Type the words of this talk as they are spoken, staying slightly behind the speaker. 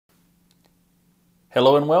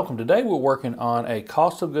Hello and welcome. Today we're working on a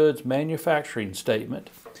cost of goods manufacturing statement.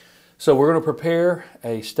 So we're going to prepare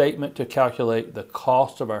a statement to calculate the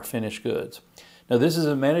cost of our finished goods. Now this is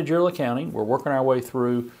in managerial accounting. We're working our way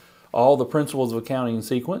through all the principles of accounting in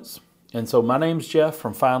sequence. And so my name's Jeff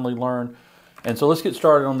from Finally Learn. And so let's get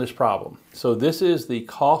started on this problem. So this is the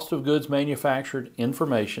cost of goods manufactured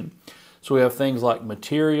information. So we have things like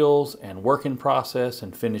materials and work in process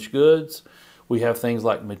and finished goods. We have things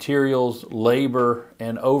like materials, labor,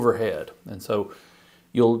 and overhead. And so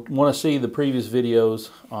you'll want to see the previous videos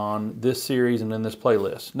on this series and in this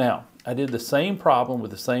playlist. Now, I did the same problem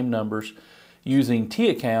with the same numbers using T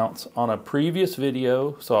accounts on a previous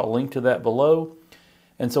video, so I'll link to that below.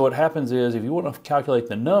 And so what happens is, if you want to calculate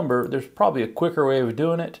the number, there's probably a quicker way of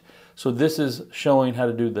doing it. So this is showing how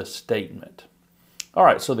to do the statement. All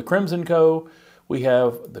right, so the Crimson Co., we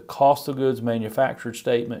have the cost of goods manufactured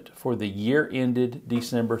statement for the year ended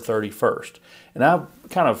December 31st. And I've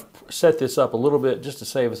kind of set this up a little bit just to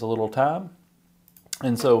save us a little time.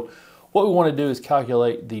 And so what we want to do is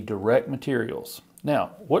calculate the direct materials. Now,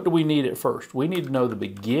 what do we need at first? We need to know the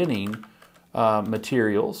beginning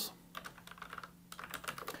materials.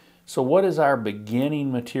 So what is our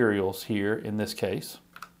beginning materials here in this case?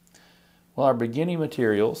 Well, our beginning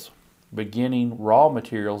materials, beginning raw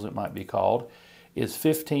materials it might be called, is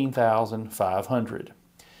 $15,500.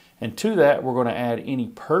 And to that we're going to add any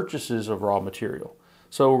purchases of raw material.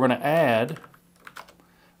 So we're going to add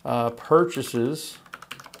purchases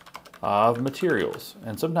of materials.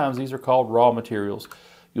 And sometimes these are called raw materials.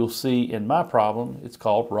 You'll see in my problem it's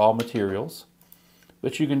called raw materials,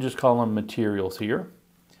 but you can just call them materials here.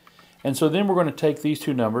 And so then we're going to take these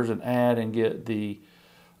two numbers and add and get the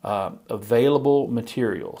available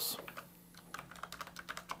materials.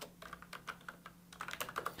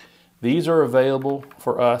 These are available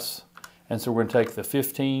for us, and so we're going to take the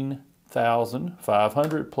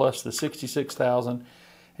 15,500 plus the 66,000,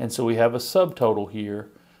 and so we have a subtotal here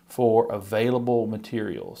for available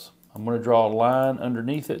materials. I'm going to draw a line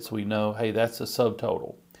underneath it so we know, hey, that's a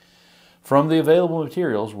subtotal. From the available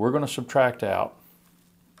materials, we're going to subtract out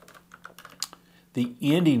the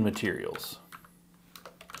ending materials.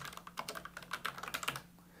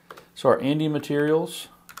 So our ending materials,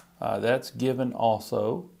 that's given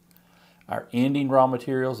also. Our ending raw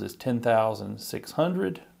materials is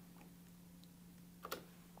 10,600.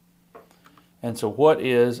 And so what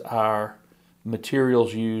is our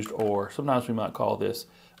materials used, or sometimes we might call this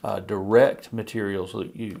direct materials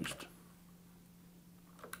used.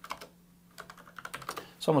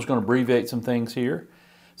 So I'm just going to abbreviate some things here.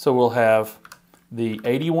 So we'll have the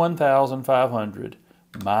 81,500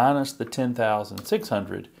 minus the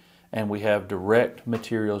 10,600, and we have direct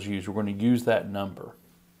materials used. We're going to use that number.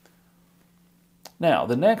 Now,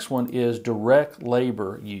 the next one is direct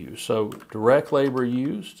labor used. So direct labor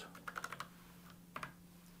used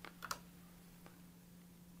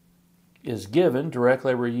is given. Direct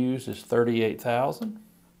labor used is 38,000.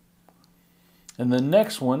 And the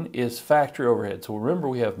next one is factory overhead. So remember,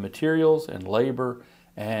 we have materials and labor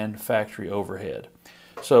and factory overhead.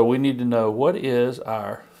 So we need to know what is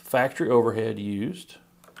our factory overhead used.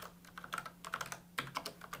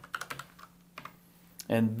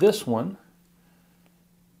 And this one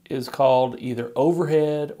is called either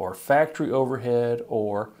overhead or factory overhead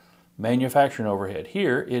or manufacturing overhead.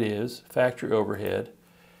 Here it is, factory overhead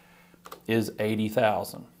is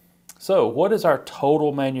 80,000. So what is our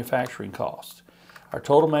total manufacturing cost? Our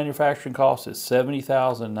total manufacturing cost is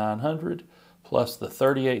 70,900 plus the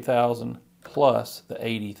 38,000 plus the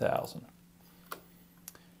 80,000.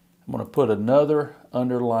 I'm going to put another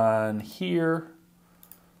underline here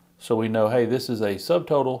so we know, hey, this is a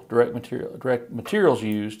subtotal, direct materials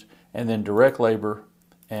used, and then direct labor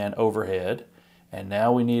and overhead. And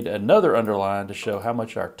now we need another underline to show how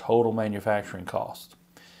much our total manufacturing cost.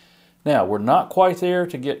 Now, we're not quite there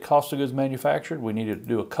to get cost of goods manufactured. We need to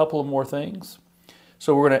do a couple of more things.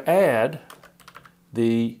 So we're going to add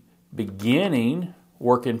the beginning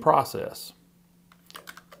work in process.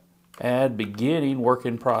 Add beginning work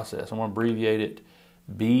in process. I'm going to abbreviate it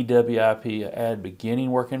BWIP, add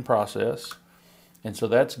beginning work in process. And so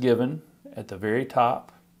that's given at the very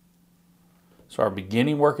top. So our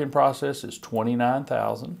beginning work in process is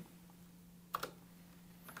 29,000.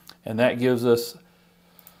 And that gives us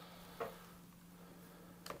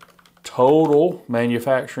total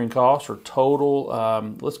manufacturing cost, or total,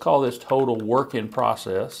 let's call this total work in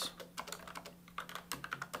process.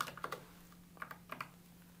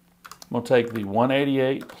 I'm going to take the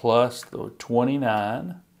 188 plus the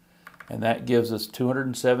 29, and that gives us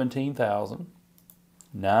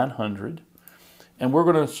 217,900. And we're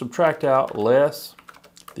going to subtract out less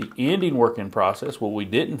The ending work in process, what we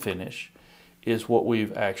didn't finish, is what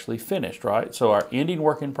we've actually finished, right? So our ending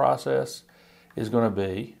work in process is going to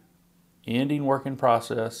be, ending work in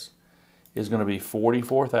process is going to be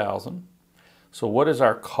 $44,000. So what is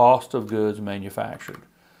our cost of goods manufactured?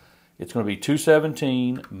 It's going to be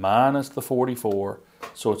 $217 minus the 44,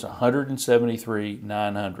 so it's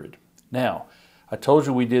 $173,900. Now, I told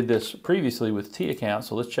you we did this previously with T account,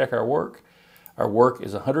 so let's check our work. Our work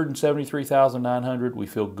is $173,900. We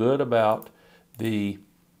feel good about the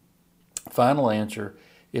final answer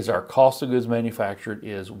is our cost of goods manufactured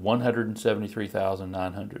is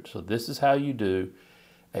 $173,900. So this is how you do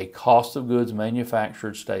a cost of goods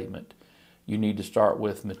manufactured statement. You need to start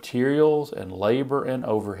with materials and labor and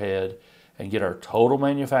overhead and get our total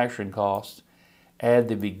manufacturing costs, add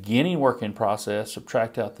the beginning work in process,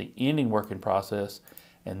 subtract out the ending work in process,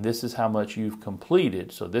 and this is how much you've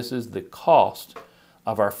completed. So this is the cost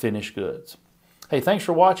of our finished goods. Hey, thanks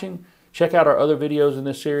for watching. Check out our other videos in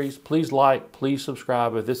this series. Please like, please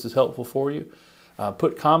subscribe if this is helpful for you.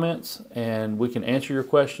 Put comments and we can answer your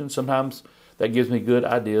questions. Sometimes that gives me good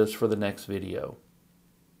ideas for the next video.